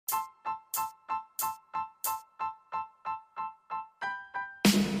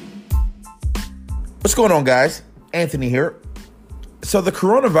What's going on, guys? Anthony here. So the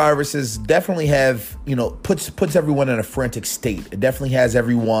coronavirus is definitely puts everyone in a frantic state. It definitely has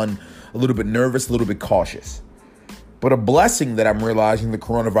everyone a little bit nervous, a little bit cautious. But a blessing that I'm realizing the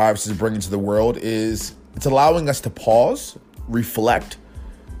coronavirus is bringing to the world is it's allowing us to pause, reflect,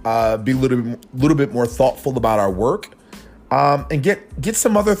 be a little bit more thoughtful about our work, and get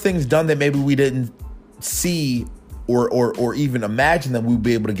some other things done that maybe we didn't see or even imagine that we would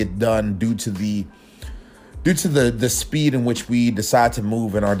be able to get done due to the speed in which we decide to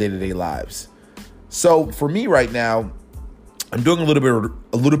move in our day-to-day lives. So for me right now, I'm doing a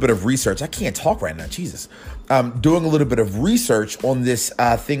little bit of research. I can't talk right now, Jesus. I'm doing a little bit of research on this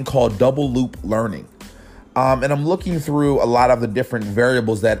thing called double loop learning. And I'm looking through a lot of the different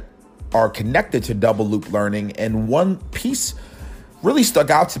variables that are connected to double loop learning. And one piece really stuck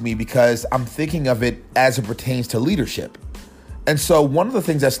out to me because I'm thinking of it as it pertains to leadership. And so one of the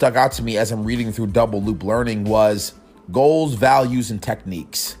things that stuck out to me as I'm reading through double loop learning was goals, values, and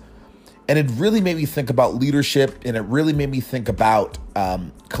techniques. And it really made me think about leadership, and it really made me think about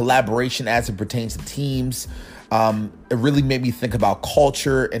collaboration as it pertains to teams. It really made me think about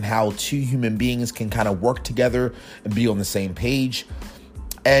culture and how two human beings can kind of work together and be on the same page.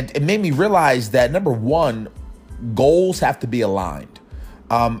 And it made me realize that, number one, goals have to be aligned.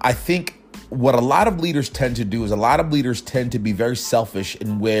 I think what a lot of leaders tend to do is a lot of leaders tend to be very selfish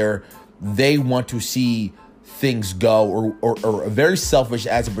in where they want to see things go or very selfish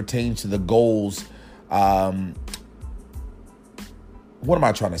as it pertains to the goals. What am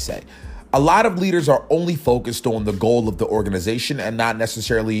I trying to say? A lot of leaders are only focused on the goal of the organization and not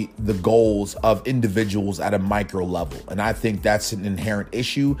necessarily the goals of individuals at a micro level. And I think that's an inherent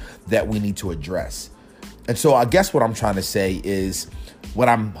issue that we need to address. And so I guess what I'm trying to say is what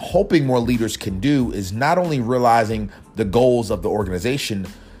I'm hoping more leaders can do is not only realizing the goals of the organization,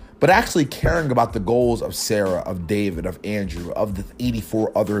 but actually caring about the goals of Sarah, of David, of Andrew, of the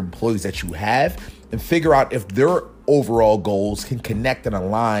 84 other employees that you have, and figure out if their overall goals can connect and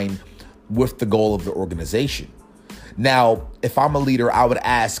align with the goal of the organization. Now, if I'm a leader, I would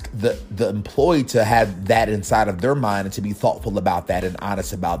ask the employee to have that inside of their mind and to be thoughtful about that and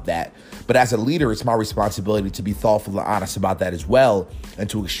honest about that. But as a leader, it's my responsibility to be thoughtful and honest about that as well and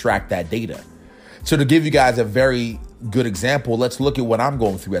to extract that data. So to give you guys a very good example, let's look at what I'm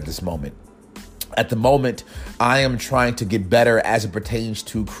going through at this moment. At the moment, I am trying to get better as it pertains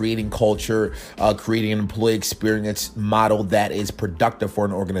to creating culture, creating an employee experience model that is productive for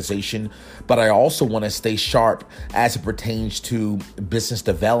an organization. But I also want to stay sharp as it pertains to business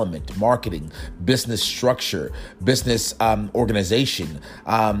development, marketing, business structure, business organization,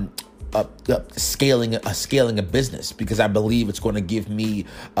 scaling a business, because I believe it's going to give me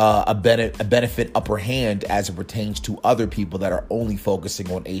a benefit upper hand as it pertains to other people that are only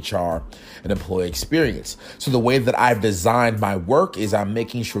focusing on HR and employee experience. So the way that I've designed my work is I'm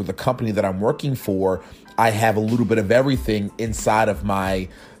making sure the company that I'm working for, I have a little bit of everything inside of my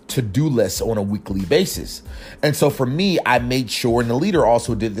to-do list on a weekly basis. And so for me, I made sure, and the leader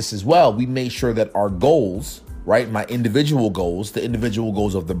also did this as well, we made sure that our goals, right, my individual goals, the individual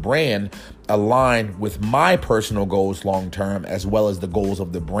goals of the brand, align with my personal goals long-term as well as the goals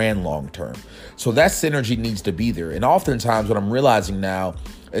of the brand long-term. So that synergy needs to be there. And oftentimes what I'm realizing now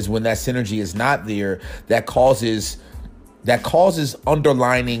is when that synergy is not there, that causes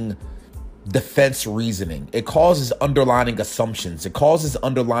underlining defense reasoning. It causes underlining assumptions. It causes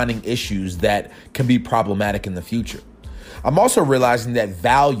underlining issues that can be problematic in the future. I'm also realizing that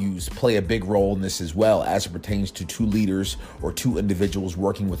values play a big role in this as well as it pertains to two leaders or two individuals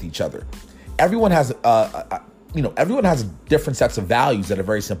working with each other. Everyone has different sets of values at a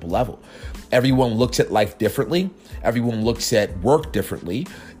very simple level. Everyone looks at life differently. Everyone looks at work differently.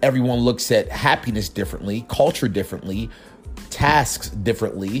 Everyone looks at happiness differently, culture differently, tasks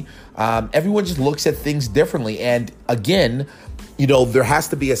differently. Everyone just looks at things differently. And again, there has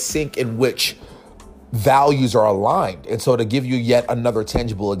to be a sync in which values are aligned. And so to give you yet another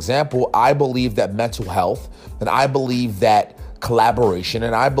tangible example, I believe that mental health, and I believe that collaboration,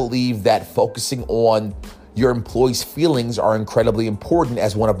 and I believe that focusing on your employees' feelings are incredibly important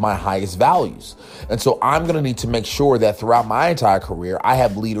as one of my highest values. And so I'm going to need to make sure that throughout my entire career, I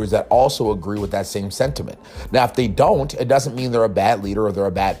have leaders that also agree with that same sentiment. Now, if they don't, it doesn't mean they're a bad leader or they're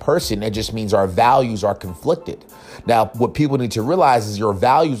a bad person. It just means our values are conflicted. Now, what people need to realize is your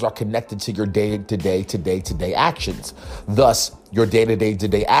values are connected to your day-to-day actions. Thus, your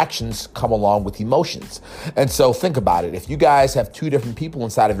day-to-day actions come along with emotions. And so think about it. If you guys have two different people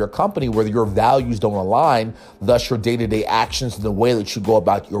inside of your company where your values don't align, thus your day-to-day actions and the way that you go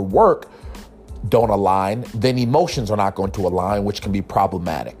about your work don't align, then emotions are not going to align, which can be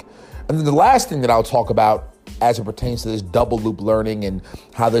problematic. And then the last thing that I'll talk about as it pertains to this double loop learning and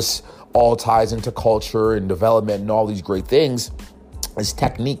how this all ties into culture and development and all these great things is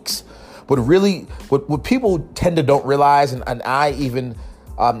techniques. What people tend to don't realize, and I even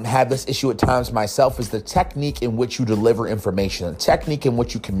have this issue at times myself, is the technique in which you deliver information, the technique in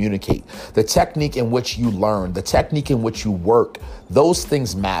which you communicate, the technique in which you learn, the technique in which you work. Those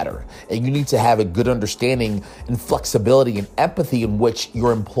things matter. And you need to have a good understanding and flexibility and empathy in which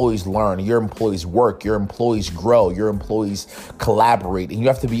your employees learn, your employees work, your employees grow, your employees collaborate. And you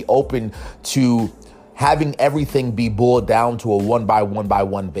have to be open to having everything be boiled down to a one by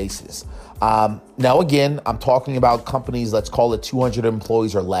one basis. Now, again, I'm talking about companies, let's call it 200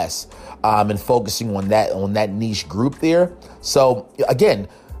 employees or less, and focusing on that niche group there. So again,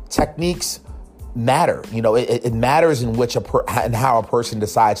 techniques matter. It matters in which and how a person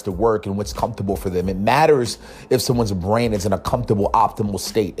decides to work and what's comfortable for them. It matters if someone's brain is in a comfortable, optimal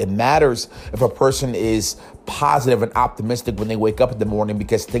state. It matters if a person is positive and optimistic when they wake up in the morning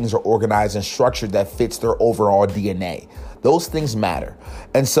because things are organized and structured that fits their overall DNA. Those things matter.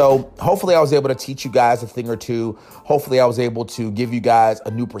 And so hopefully I was able to teach you guys a thing or two. Hopefully I was able to give you guys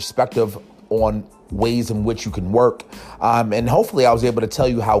a new perspective on ways in which you can work. And hopefully I was able to tell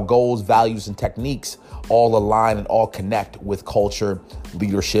you how goals, values, and techniques all align and all connect with culture,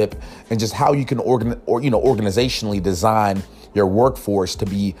 leadership, and just how you can organizationally design your workforce to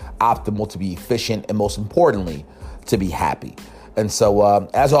be optimal, to be efficient, and most importantly, to be happy. And so,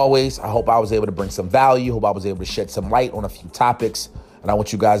 as always, I hope I was able to bring some value. Hope I was able to shed some light on a few topics. And I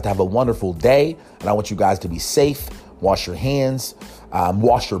want you guys to have a wonderful day. And I want you guys to be safe. Wash your hands,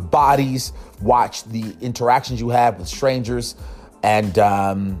 wash your bodies, watch the interactions you have with strangers, and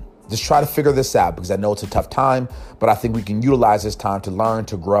just try to figure this out, because I know it's a tough time, but I think we can utilize this time to learn,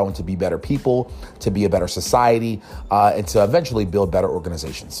 to grow, and to be better people, to be a better society, and to eventually build better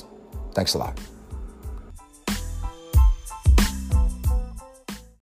organizations. Thanks a lot.